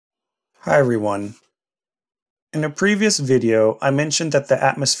Hi everyone. In a previous video, I mentioned that the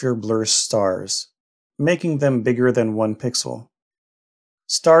atmosphere blurs stars, making them bigger than 1 pixel.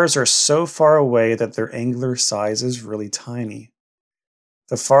 Stars are so far away that their angular size is really tiny.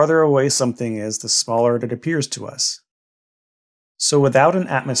 The farther away something is, the smaller it appears to us. So without an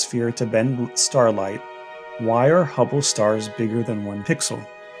atmosphere to bend starlight, why are Hubble stars bigger than 1 pixel?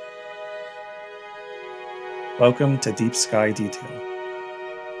 Welcome to Deep Sky Detail.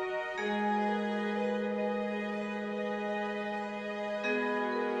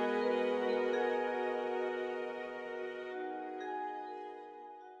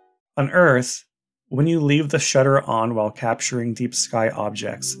 On Earth, when you leave the shutter on while capturing deep sky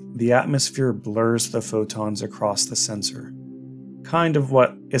objects, the atmosphere blurs the photons across the sensor. Kind of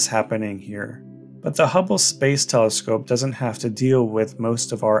what is happening here. But the Hubble Space Telescope doesn't have to deal with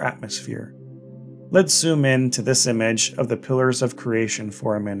most of our atmosphere. Let's zoom in to this image of the pillars of creation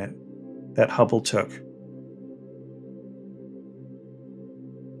for a minute that Hubble took.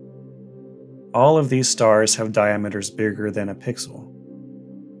 All of these stars have diameters bigger than a pixel.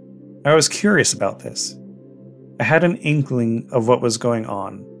 I was curious about this. I had an inkling of what was going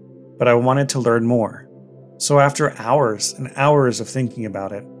on, but I wanted to learn more. So after hours and hours of thinking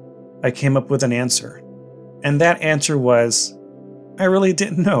about it, I came up with an answer. And that answer was, I really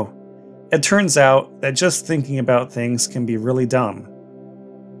didn't know. It turns out that just thinking about things can be really dumb.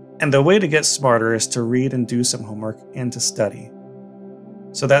 And the way to get smarter is to read and do some homework and to study.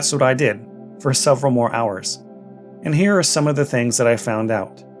 So that's what I did for several more hours. And here are some of the things that I found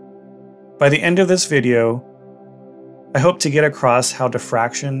out. By the end of this video, I hope to get across how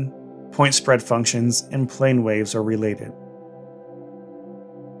diffraction, point spread functions, and plane waves are related.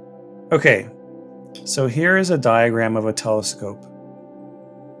 Okay, so here is a diagram of a telescope.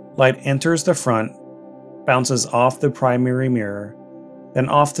 Light enters the front, bounces off the primary mirror, then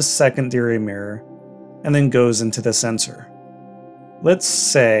off the secondary mirror, and then goes into the sensor. Let's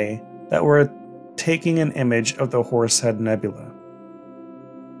say that we're taking an image of the Horsehead Nebula.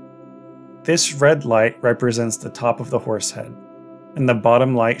 This red light represents the top of the Horsehead, and the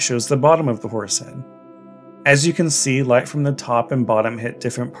bottom light shows the bottom of the Horsehead. As you can see, light from the top and bottom hit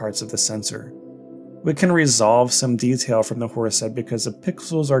different parts of the sensor. We can resolve some detail from the Horsehead because the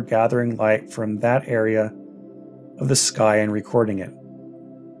pixels are gathering light from that area of the sky and recording it.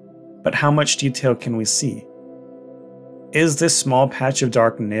 But how much detail can we see? Is this small patch of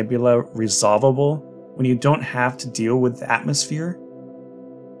dark nebula resolvable when you don't have to deal with the atmosphere?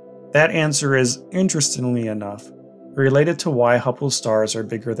 That answer is, interestingly enough, related to why Hubble stars are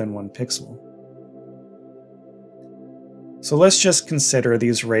bigger than 1 pixel. So let's just consider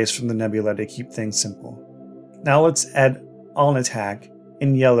these rays from the nebula to keep things simple. Now let's add Alnitak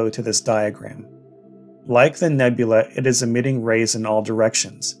in yellow to this diagram. Like the nebula, it is emitting rays in all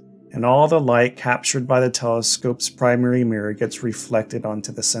directions, and all the light captured by the telescope's primary mirror gets reflected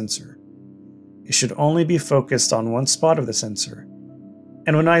onto the sensor. It should only be focused on one spot of the sensor.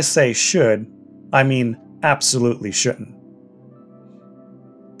 And when I say should, I mean absolutely shouldn't.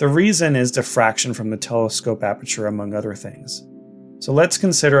 The reason is diffraction from the telescope aperture, among other things. So let's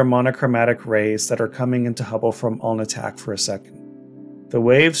consider monochromatic rays that are coming into Hubble from Alnitak for a second. The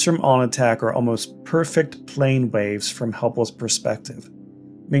waves from Alnitak are almost perfect plane waves from Hubble's perspective,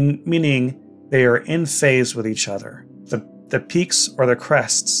 meaning they are in phase with each other. The peaks or the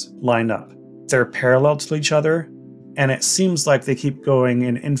crests line up. They're parallel to each other, and it seems like they keep going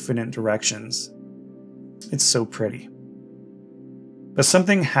in infinite directions. It's so pretty. But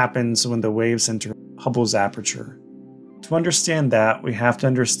something happens when the waves enter Hubble's aperture. To understand that, we have to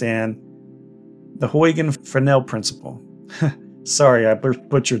understand the Huygens-Fresnel principle. Sorry, I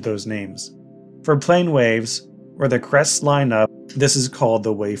butchered those names. For plane waves, where the crests line up, this is called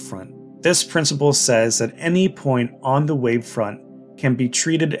the wavefront. This principle says that any point on the wavefront can be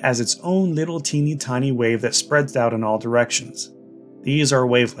treated as its own little teeny tiny wave that spreads out in all directions. These are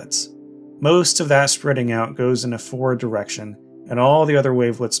wavelets. Most of that spreading out goes in a forward direction, and all the other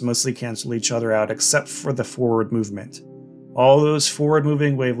wavelets mostly cancel each other out except for the forward movement. All those forward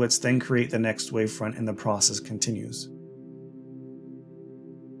moving wavelets then create the next wavefront and the process continues.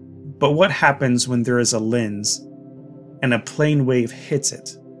 But what happens when there is a lens and a plane wave hits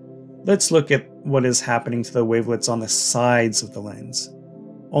it? Let's look at what is happening to the wavelets on the sides of the lens.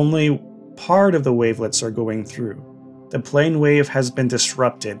 Only part of the wavelets are going through. The plane wave has been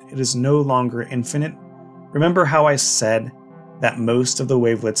disrupted. It is no longer infinite. Remember how I said that most of the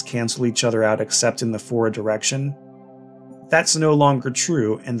wavelets cancel each other out except in the forward direction? That's no longer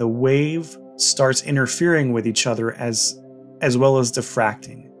true, and the wave starts interfering with each other as well as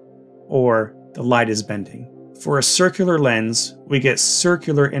diffracting, or the light is bending. For a circular lens, we get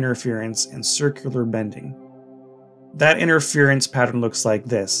circular interference and circular bending. That interference pattern looks like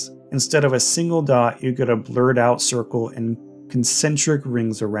this. Instead of a single dot, you get a blurred out circle and concentric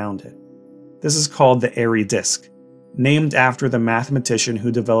rings around it. This is called the airy disk, named after the mathematician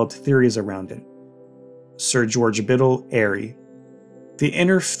who developed theories around it, Sir George Biddle Airy. The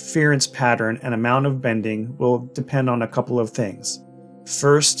interference pattern and amount of bending will depend on a couple of things.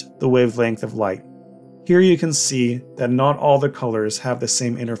 First, the wavelength of light. Here you can see that not all the colors have the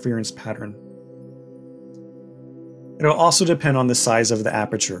same interference pattern. It will also depend on the size of the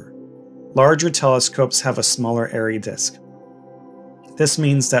aperture. Larger telescopes have a smaller airy disk. This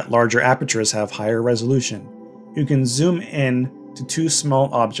means that larger apertures have higher resolution. You can zoom in to two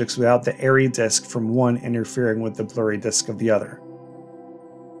small objects without the airy disk from one interfering with the blurry disk of the other.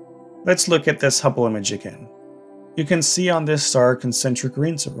 Let's look at this Hubble image again. You can see on this star concentric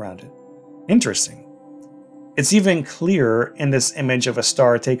rings around it. Interesting. It's even clearer in this image of a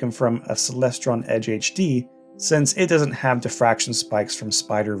star taken from a Celestron Edge HD, since it doesn't have diffraction spikes from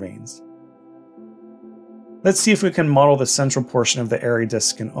spider veins. Let's see if we can model the central portion of the airy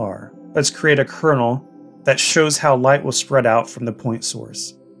disk in R. Let's create a kernel that shows how light will spread out from the point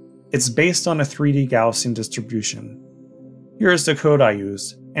source. It's based on a 3D Gaussian distribution. Here is the code I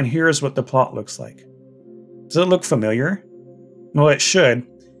used, and here is what the plot looks like. Does it look familiar? Well, it should.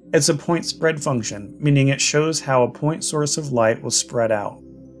 It's a point spread function, meaning it shows how a point source of light will spread out.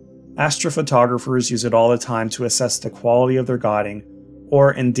 Astrophotographers use it all the time to assess the quality of their guiding,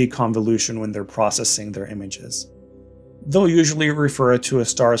 or in deconvolution when they're processing their images. They'll usually refer to a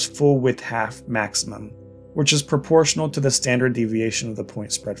star's full width half maximum, which is proportional to the standard deviation of the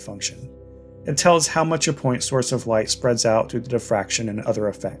point spread function. It tells how much a point source of light spreads out due to diffraction and other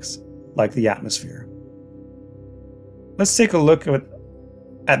effects, like the atmosphere. Let's take a look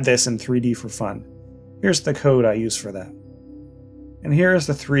at this in 3D for fun. Here's the code I use for that. And here is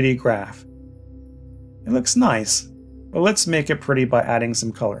the 3D graph. It looks nice, but let's make it pretty by adding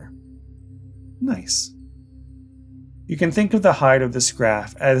some color. Nice. You can think of the height of this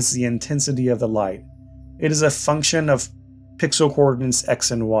graph as the intensity of the light. It is a function of pixel coordinates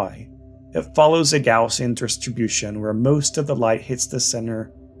x and y. It follows a Gaussian distribution where most of the light hits the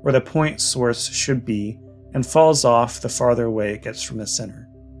center where the point source should be and falls off the farther away it gets from the center.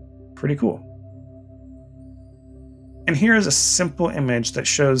 Pretty cool. And here is a simple image that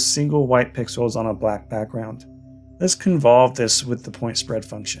shows single white pixels on a black background. Let's convolve this with the point spread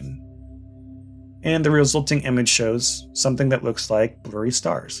function. And the resulting image shows something that looks like blurry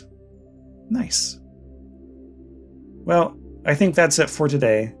stars. Nice. Well, I think that's it for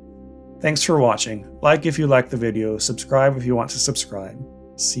today. Thanks for watching. Like if you liked the video, subscribe if you want to subscribe.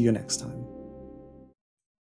 See you next time.